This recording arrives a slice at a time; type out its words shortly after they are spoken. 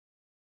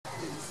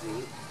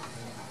Sí.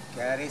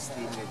 Cares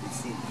de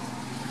medicina.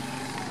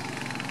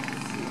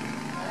 Sí.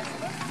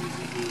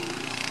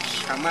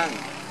 Chamán.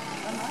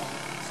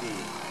 Sí.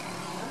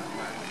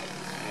 Chamán.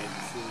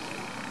 Medicina.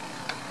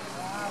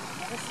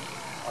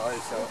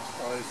 Also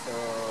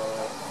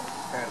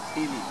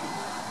fertility.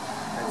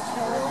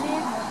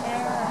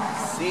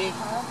 Sí,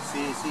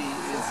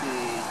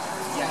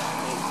 ya,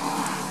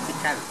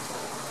 Tikal,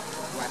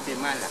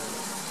 Guatemala.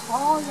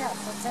 Oh, yes,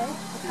 okay.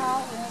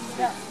 Tikal and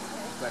yeah.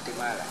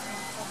 Guatemala.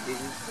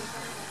 This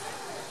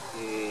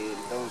is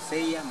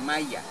doncella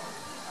maya.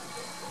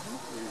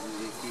 This is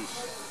the fish.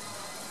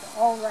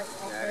 Oh, right,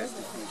 That okay. is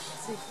the fish.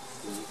 Sí.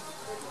 Sí.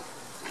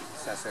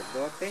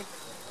 Sacerdote,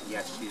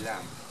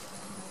 Yashilam.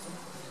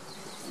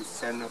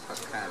 Sano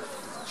Pacal,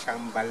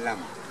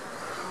 Chambalam.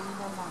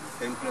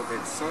 Templo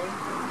del Sol de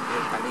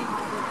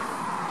Palenque.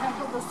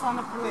 Templo del Sol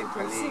de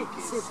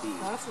Palenque, sí. sí.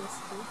 Gracias.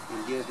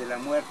 El Dios de la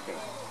Muerte.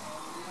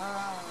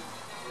 Ah,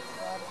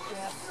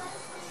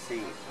 sí.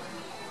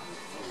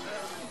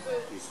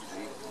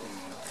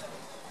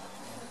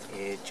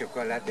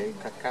 Chocolate y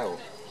cacao.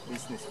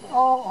 Businessman.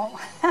 Oh.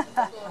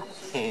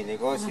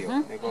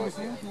 Negocio.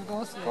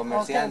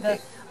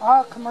 Comerciante.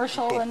 Okay,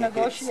 commercial and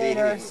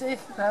negotiator. Sí,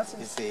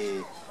 gracias.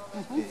 The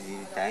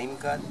time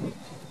god.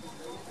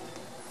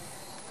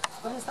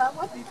 What is that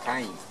one? The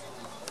time.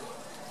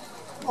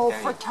 Oh,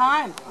 for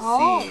time.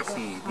 Oh,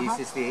 sí. This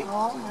is the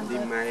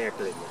Maya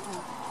calendar.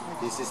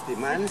 This is the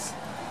months.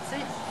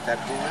 30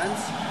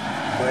 months,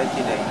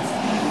 20 days.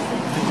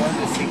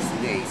 260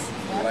 days,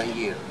 1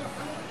 year.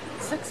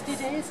 60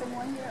 days in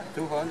 1 year.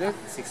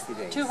 260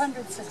 days.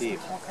 260, Sí.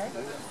 okay.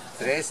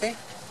 13,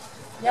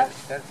 Yep.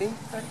 13,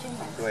 13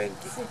 months.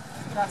 20. Sí,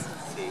 gracias.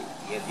 Sí,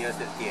 y el dios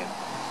del tiempo.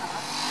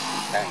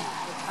 Time.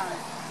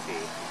 Sí.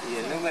 Y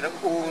el número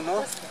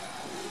 1,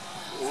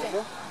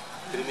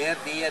 primer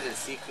día del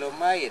ciclo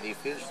maya, the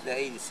first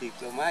day del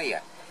ciclo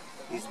maya,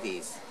 is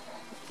this.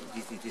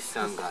 This is the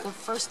sun god. The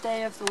first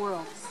day of the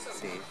world.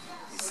 Sí,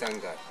 the sun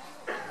god.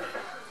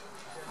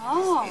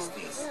 Oh, Is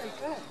this. very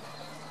good.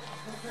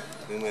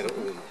 Número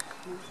 1.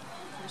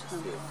 Sí,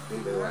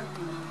 número 1.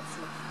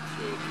 Sí.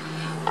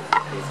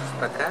 Ese es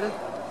pacal,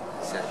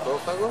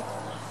 sarcófago.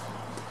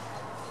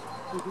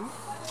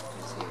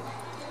 Sí.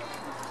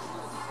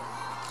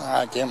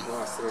 Kim.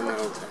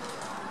 Astronauta.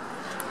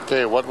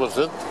 Okay, what was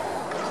it?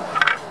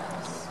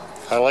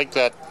 I like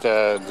that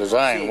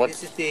design. Sí, What?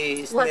 this is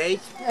the What? snake.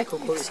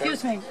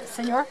 Excuse me,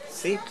 senor.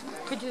 Sí.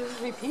 Could you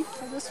repeat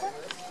for this one?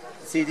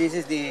 Sí, this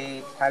is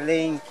the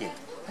palenque.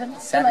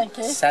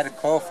 Palenque.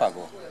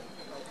 Sarcófago.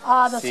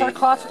 Ah, the Sí,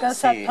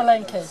 sarcophagus at sí,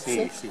 Palenque.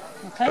 sí, sí.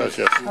 Okay. Yes,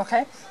 yes.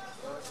 Okay.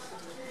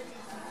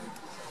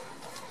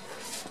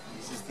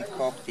 This is the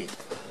coptic.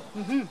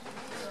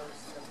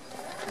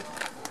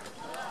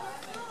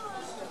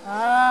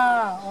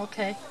 Ah,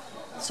 okay.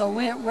 So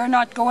we're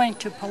not going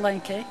to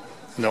Palenque.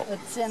 No.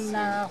 It's in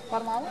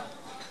Guatemala?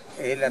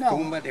 Es la No.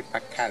 tumba de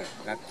Pacal.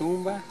 La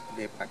tumba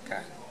de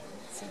Pacal.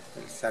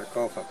 El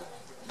sarcófago.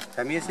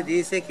 También se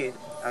dice que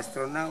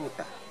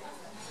astronauta.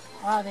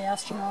 Ah, the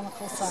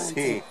astronomical signs.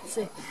 Sí.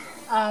 See.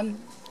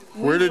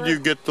 Where did you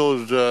get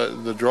those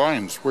the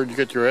drawings? Where did you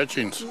get your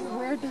etchings?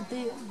 Where did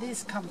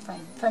these come from?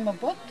 From a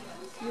book?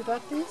 You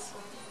got these?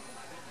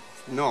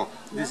 No,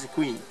 this is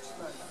queen.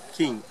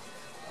 King.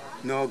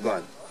 No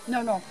God.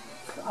 No.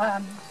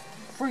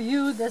 For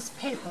you, this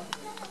paper.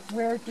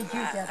 Where did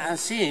you get it?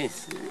 Así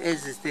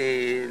es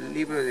este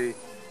libro de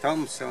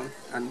Thompson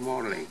and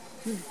Morley.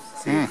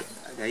 Sí,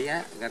 de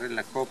allá agarré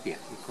la copia.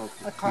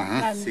 A copy.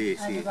 And Sí, you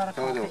sí, got a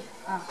todo. copy.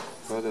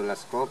 Todas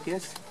las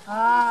copias.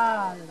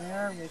 Ah,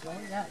 there we go.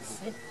 Yes.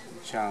 See?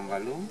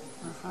 Chambalum.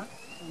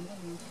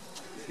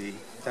 Sí,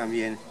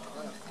 también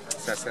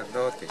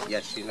sacerdote,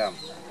 Yashilam.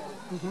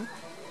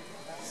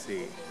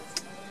 Sí,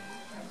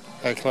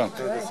 Excellent.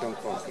 todas son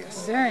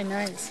copias. Very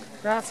nice.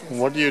 Gracias.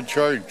 What do you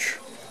charge?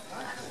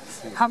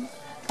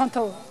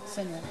 ¿Cuánto,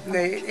 señor?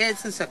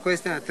 Esas se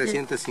cuestan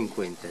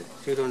 350,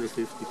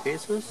 250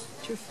 pesos.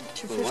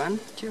 For one?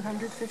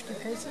 250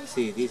 pesos?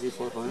 Sí, this is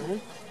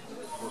 400.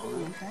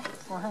 Okay.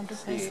 400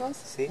 Sí, pesos?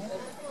 sí,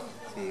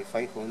 sí,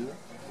 500.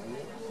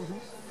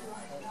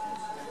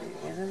 Sí,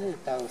 esa es de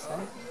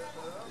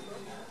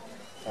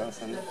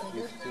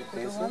 1,050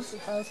 pesos.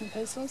 1,000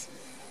 pesos?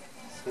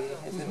 Sí,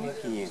 esa es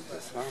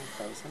 1,500,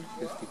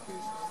 1,050 pesos.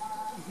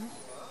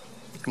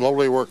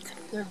 Lovely work.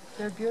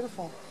 They're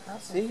beautiful.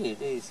 Awesome. Sí,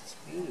 it is, it's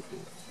beautiful.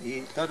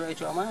 Y todo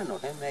hecho a mano,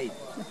 handmade.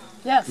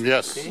 Yes.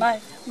 Yes.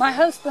 My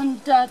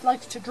husband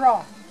likes to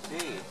draw.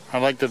 Sí, I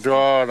like to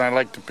draw and I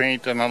like to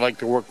paint and I like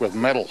to work with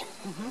metal.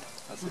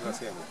 así lo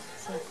hacemos.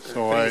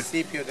 So El I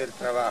principio del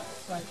trabajo.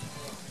 Right.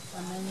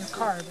 And then you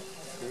carve it.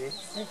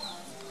 Sí.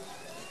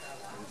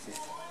 See?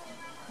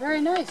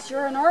 Very nice.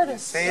 You're an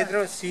artist. sir.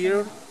 Cedro,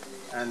 cedar,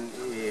 and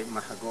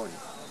mahogany.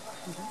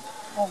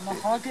 Oh,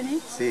 mahogany?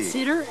 Sí.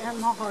 Cedar and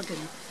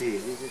mahogany. Sí,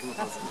 this is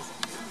mahogany.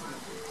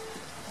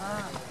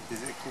 Ah.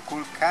 This is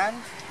Kukulkan,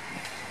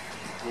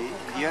 el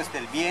dios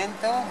del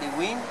viento, the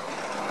wind,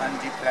 and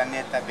the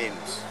planeta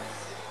Venus.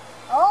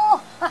 Oh!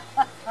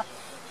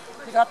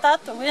 You got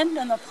that? The wind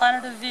and the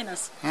planet of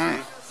Venus. Sí.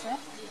 See?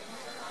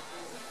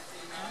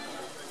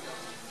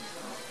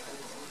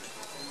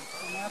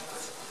 And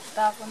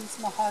that one's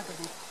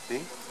mahogany.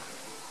 See?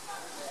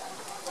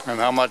 And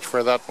how much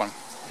for that one?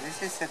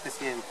 This is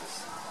 700.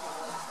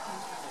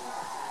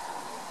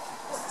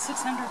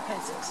 600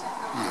 pesos.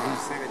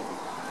 70.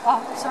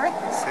 Oh, sorry?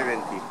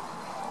 70.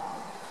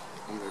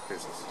 100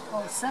 pesos.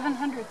 Oh,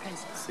 700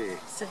 pesos. Sí.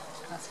 Sí,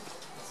 gracias.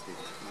 Sí.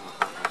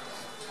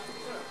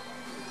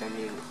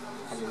 También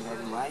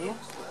calendario maya,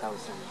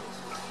 1000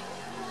 pesos.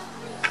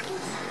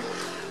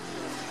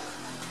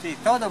 Sí,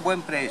 todo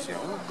buen precio,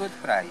 good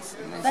price.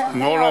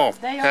 No,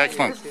 They are,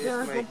 excellent.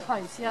 they're a good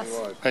price, yes.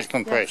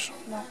 Excellent Yes. price.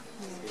 No.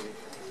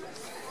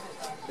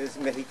 Es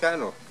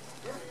mexicano,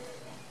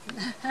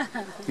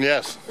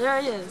 Yes.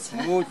 There he is.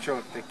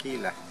 mucho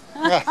tequila.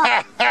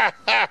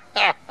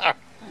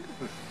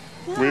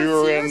 We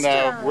were in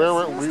Yes,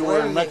 we were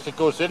in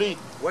Mexico City.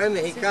 Buen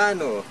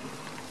mexicano.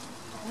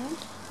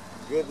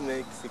 Good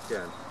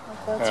Mexican.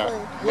 That's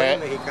right. Buen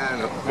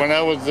mexicano. When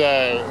I was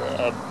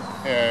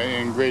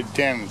in grade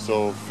 10,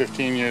 so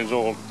 15 years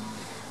old,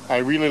 I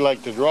really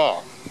liked to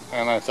draw,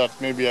 and I thought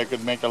maybe I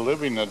could make a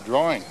living at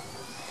drawing.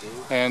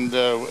 And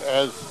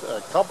as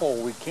a couple,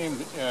 we came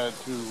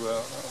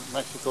to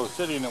Mexico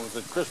City, and it was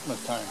at Christmas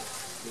time.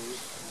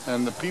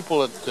 And the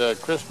people at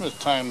Christmas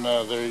time,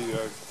 they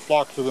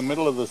flock to the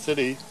middle of the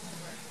city,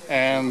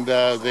 and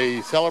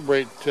they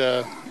celebrate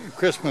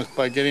Christmas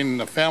by getting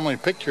the family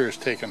pictures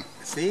taken.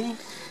 See?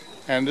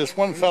 And this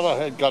one fellow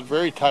had got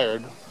very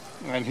tired,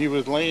 and he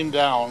was laying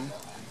down,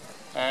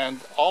 and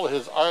all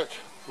his art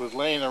was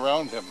laying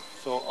around him.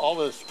 So all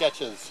his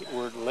sketches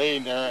were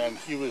laying there, and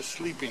he was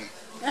sleeping.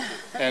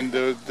 And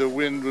the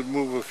wind would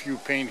move a few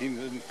paintings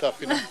and stuff,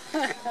 you know.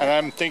 And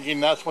I'm thinking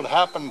that's what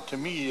happened to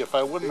me if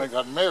I wouldn't have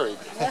got married.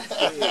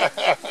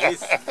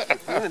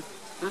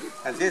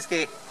 Así es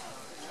que,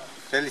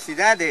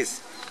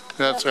 felicidades.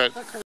 That's right.